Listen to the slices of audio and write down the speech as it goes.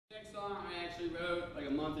song I actually wrote like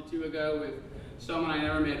a month or two ago with someone I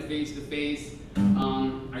never met face to face.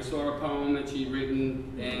 I saw a poem that she'd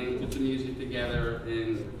written and put some music together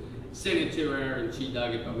and sent it to her, and she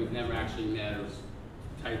dug it, but we've never actually met or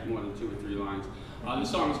typed more than 2 or 3 lines. The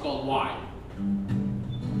song is called Why.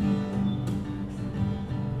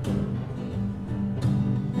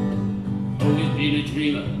 Always been a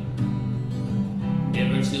dreamer,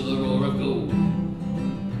 never silver or a gold.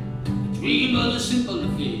 A dream of the simpler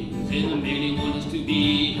things and the many ones to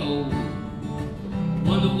behold.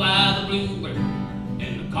 Wonder why the bluebird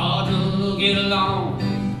and the cardinal get along.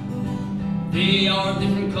 They are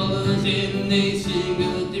different colors and they sing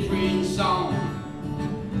a different song.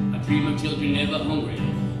 I dream of children never hungry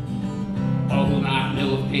or will not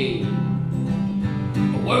know of pain.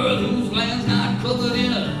 A world whose land's not covered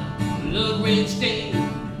in a blood red stain.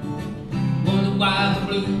 Wonder why the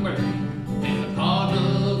bluebird and the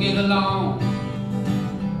cardinal get along.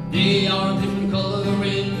 They are different color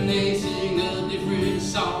and they sing a different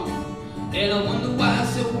song. And I wonder why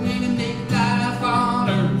so many make life on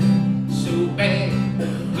earth so bad,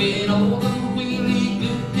 when all the really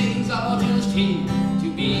good things are just here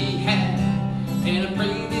to be had. And I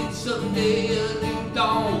pray that someday a new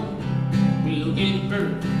dawn will give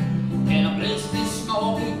birth, and I bless this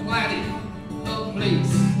small blue planet, a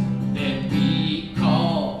place that we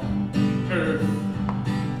call Earth.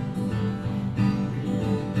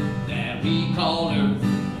 That we call Earth.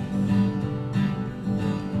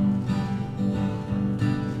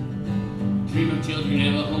 Dream of children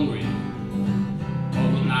never hungry or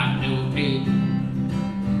will not know pain.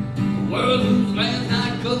 A world whose land's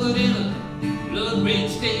not covered in a blood red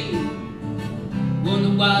stain. Wonder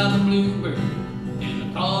why the bluebird and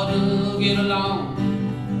the cardinal get along.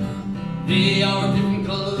 They are different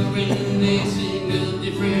color and they sing a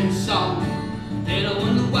different song. And I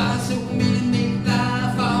wonder why so many make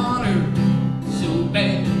life on earth so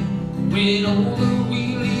bad, when all the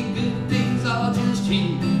really good things are just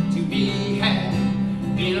here to be had.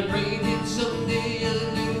 And I pray that someday a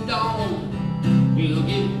new dawn will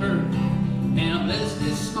give birth, and I bless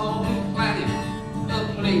this small blue planet,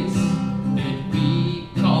 a place that we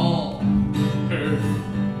call Earth.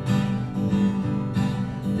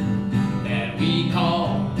 That we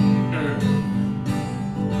call Earth.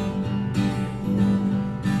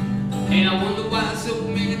 And I wonder why so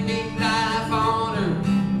many make life on Earth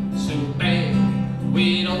so bad,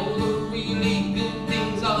 when all the really good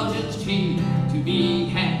things are just here to be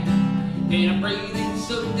had. And I pray that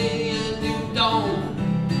someday a new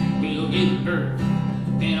dawn will give birth,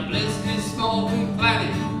 and I bless this small blue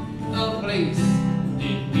planet, a place